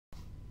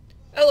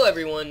Hello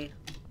everyone,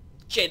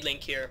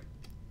 JadeLink here,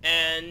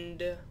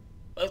 and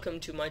welcome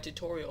to my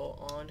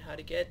tutorial on how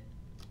to get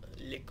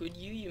liquid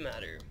UU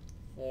matter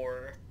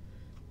for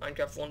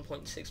Minecraft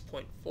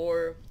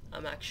 1.6.4.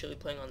 I'm actually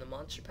playing on the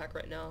monster pack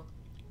right now,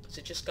 because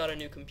I just got a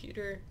new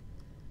computer,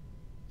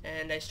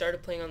 and I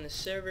started playing on this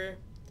server,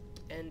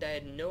 and I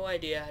had no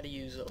idea how to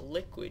use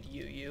liquid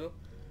UU.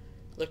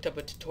 Looked up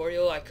a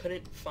tutorial, I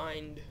couldn't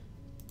find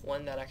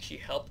one that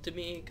actually helped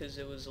me, because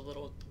it was a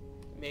little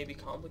maybe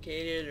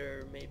complicated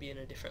or maybe in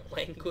a different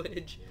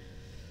language.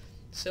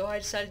 So I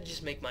decided to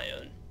just make my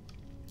own.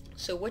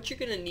 So what you're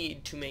going to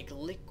need to make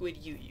liquid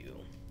UU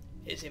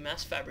is a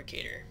mass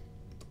fabricator,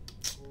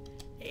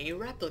 a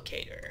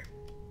replicator,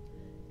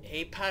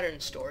 a pattern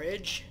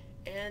storage,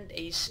 and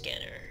a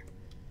scanner.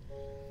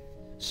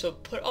 So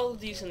put all of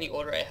these in the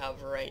order I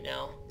have right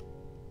now.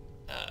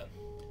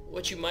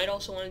 What you might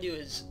also want to do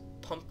is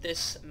pump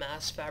this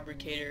mass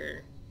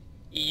fabricator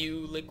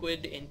EU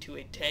liquid into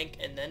a tank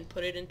and then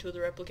put it into the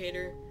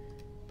replicator,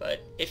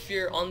 but if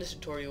you're on this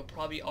tutorial you'll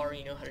probably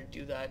already know how to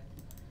do that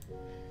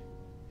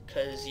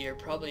because you're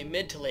probably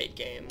mid to late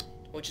game,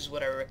 which is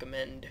what I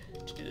recommend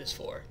to do this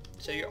for.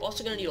 So you're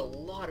also going to need a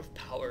lot of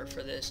power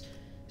for this,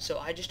 so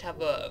I just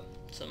have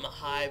some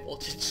high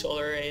voltage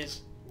solar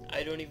arrays.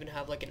 I don't even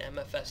have like an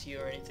MFSU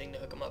or anything to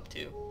hook them up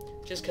to,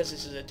 just because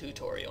this is a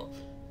tutorial.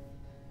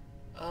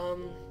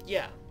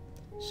 Yeah,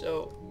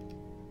 so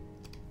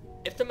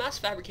if the mass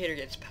fabricator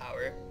gets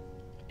power,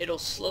 it'll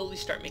slowly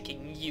start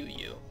making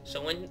UU.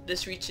 So when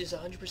this reaches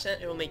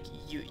 100%, it'll make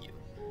UU.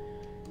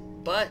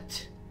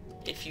 But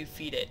if you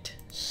feed it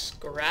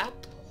scrap,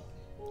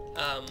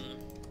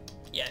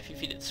 if you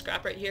feed it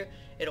scrap right here,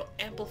 it'll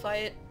amplify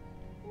it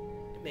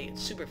and make it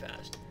super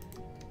fast.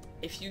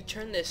 If you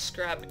turn this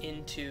scrap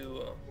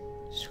into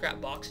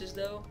scrap boxes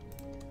though,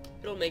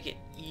 it'll make it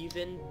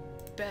even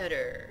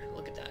better.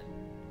 Look at that.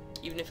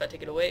 Even if I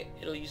take it away,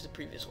 it'll use the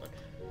previous one.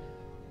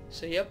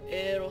 So yep,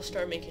 it'll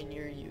start making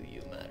your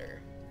UU matter.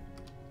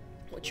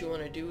 What you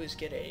want to do is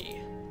get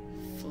a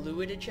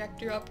fluid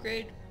ejector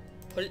upgrade,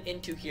 put it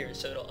into here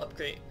so it'll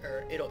upgrade,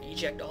 or it'll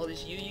eject all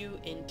this UU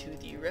into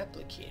the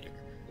replicator.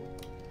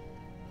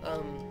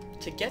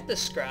 To get the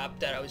scrap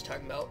that I was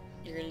talking about,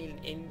 you're going to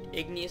need an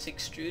igneous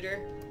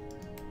extruder,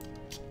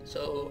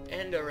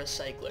 and a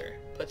recycler.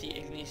 Put the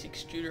igneous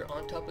extruder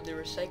on top of the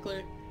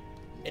recycler.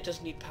 It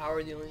doesn't need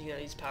power, the only thing that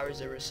needs power is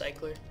the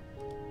recycler.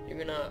 You're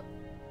going to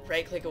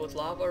right click it with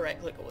lava,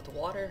 right click it with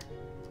water,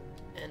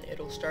 and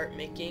it'll start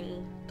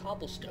making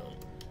cobblestone.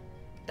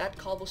 That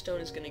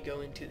cobblestone is going to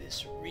go into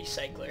this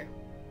recycler,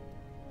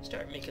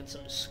 start making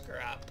some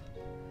scrap.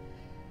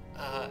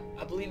 I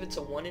believe it's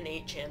a 1 in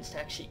 8 chance to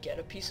actually get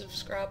a piece of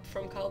scrap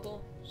from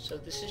cobble, so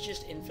this is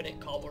just infinite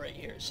cobble right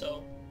here,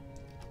 so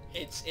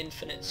it's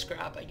infinite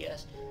scrap, I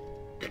guess.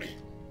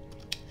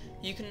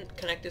 You can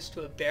connect this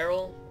to a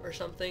barrel or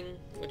something,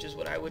 which is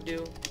what I would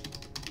do.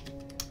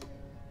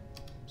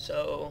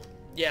 So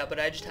yeah, but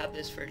I just have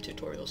this for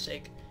tutorial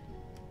sake.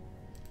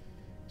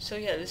 So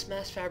yeah, this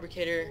mass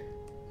fabricator,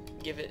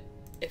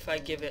 if I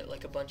give it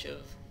like a bunch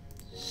of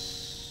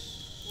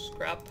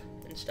scrap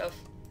and stuff,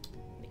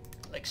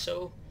 like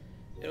so,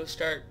 it'll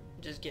start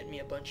just getting me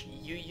a bunch of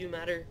UU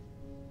matter,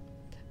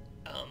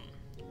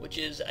 which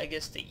is I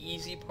guess the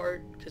easy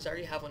part, because I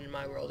already have one in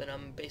my world and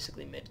I'm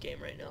basically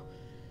mid-game right now.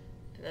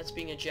 And that's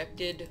being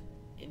ejected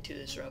into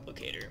this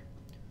replicator.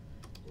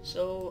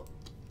 So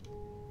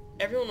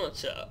everyone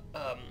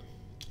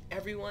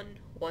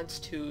wants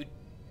to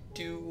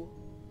do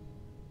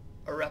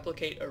or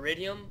replicate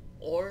iridium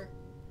ore,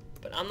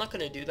 but I'm not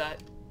going to do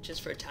that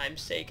just for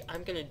time's sake.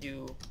 I'm going to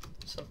do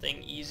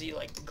something easy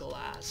like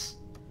glass.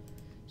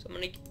 So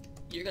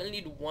you're going to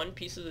need one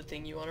piece of the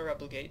thing you want to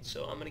replicate,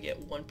 so I'm going to get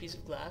one piece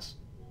of glass,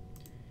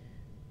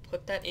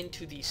 put that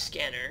into the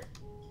scanner,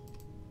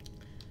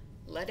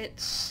 let it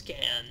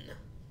scan,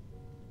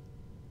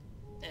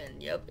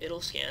 and yep,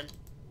 it'll scan.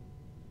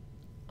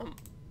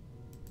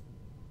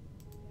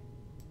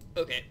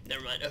 Okay,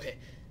 never mind. Okay,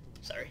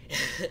 sorry.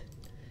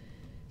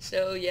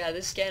 So yeah,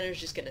 this scanner is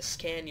just gonna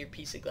scan your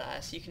piece of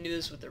glass. You can do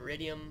this with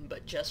iridium,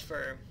 but just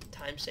for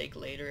time's sake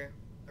later,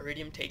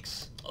 iridium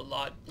takes a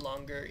lot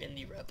longer in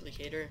the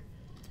replicator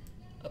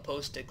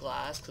opposed to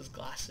glass, because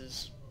glass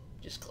is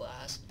just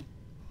glass.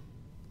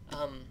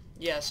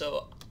 Yeah,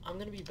 so I'm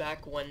gonna be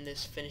back when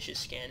this finishes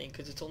scanning,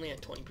 because it's only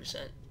at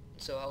 20%.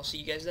 So I'll see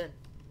you guys then.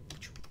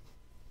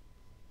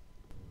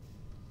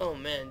 Oh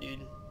man, dude.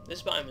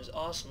 This biome is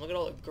awesome. Look at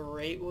all the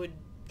great wood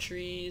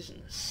trees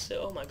and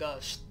oh my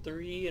gosh,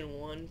 3 in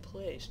one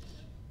place.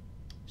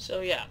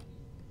 So yeah,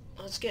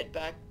 let's get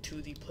back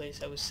to the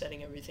place I was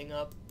setting everything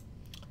up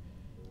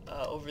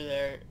over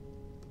there.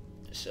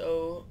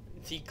 So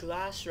the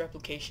glass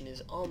replication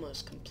is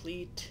almost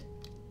complete.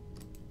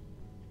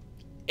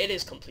 It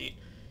is complete.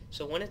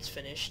 So when it's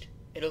finished,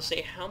 it'll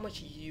say how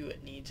much UU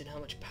it needs and how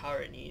much power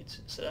it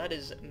needs. So that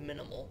is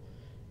minimal.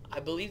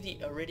 I believe the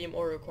iridium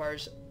ore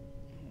requires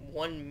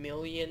 1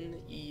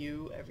 million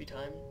EU every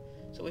time.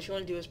 So what you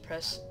want to do is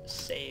press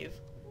save.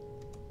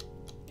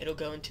 It'll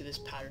go into this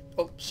pattern.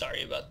 Oh,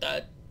 sorry about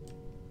that.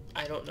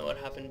 I don't know what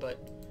happened, but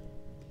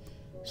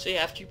So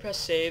yeah, after you press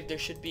save, there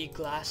should be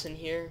glass in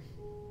here.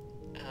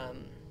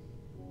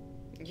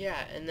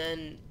 Yeah, and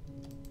then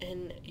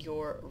in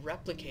your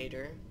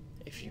replicator,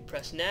 if you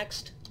press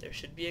next, there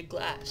should be a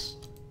glass.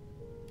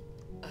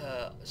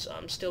 So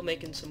I'm still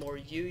making some more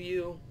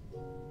UU,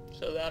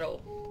 so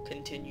that'll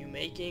continue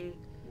making.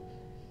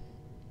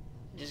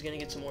 Just gonna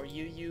get some more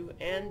UU,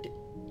 and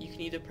you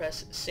can either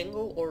press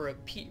single or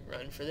repeat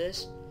run for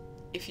this.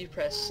 If you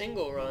press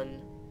single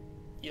run,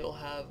 you'll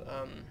have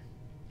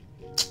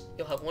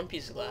one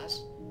piece of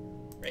glass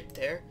right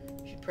there.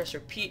 If you press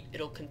repeat,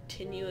 it'll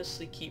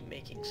continuously keep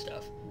making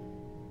stuff,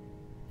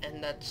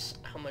 and that's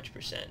how much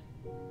percent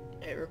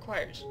it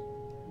requires.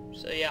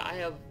 So yeah, I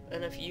have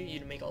enough UU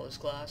to make all this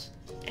glass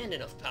and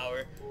enough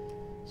power.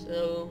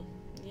 So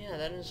yeah,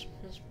 that's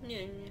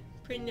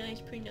pretty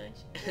nice, pretty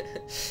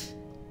nice.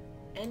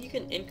 And you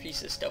can increase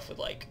this stuff with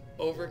like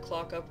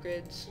overclock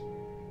upgrades,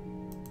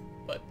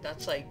 but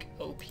that's like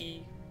OP.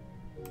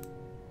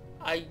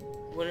 I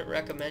wouldn't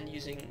recommend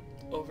using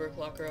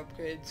overclocker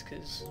upgrades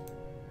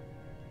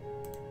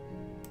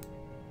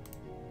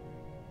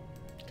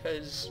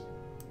because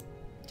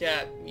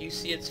yeah, you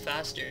see it's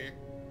faster,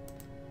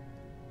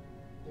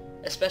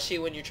 especially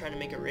when you're trying to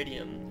make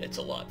iridium. It's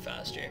a lot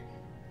faster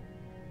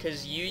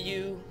because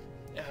UU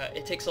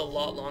it takes a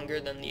lot longer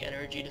than the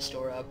energy to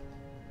store up,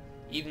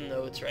 even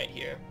though it's right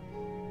here.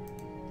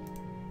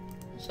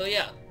 So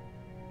yeah,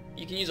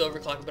 you can use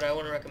overclock, but I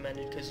wouldn't recommend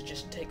it because it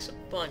just takes a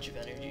bunch of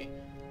energy.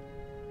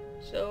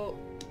 So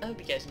I hope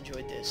you guys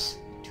enjoyed this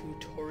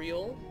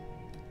tutorial.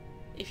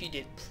 If you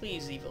did,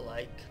 please leave a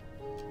like.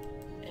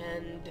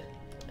 And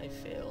I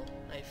fail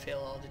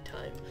all the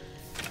time.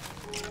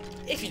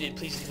 If you did,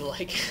 please leave a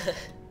like.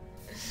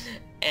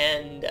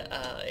 And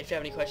if you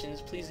have any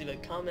questions, please leave a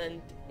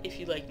comment. If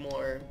you'd like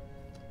more,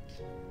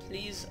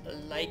 please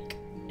like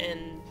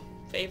and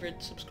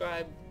favorite,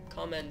 subscribe,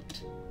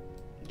 comment,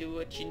 do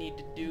what you need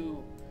to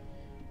do.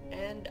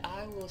 And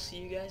I will see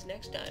you guys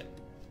next time.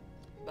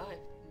 Bye.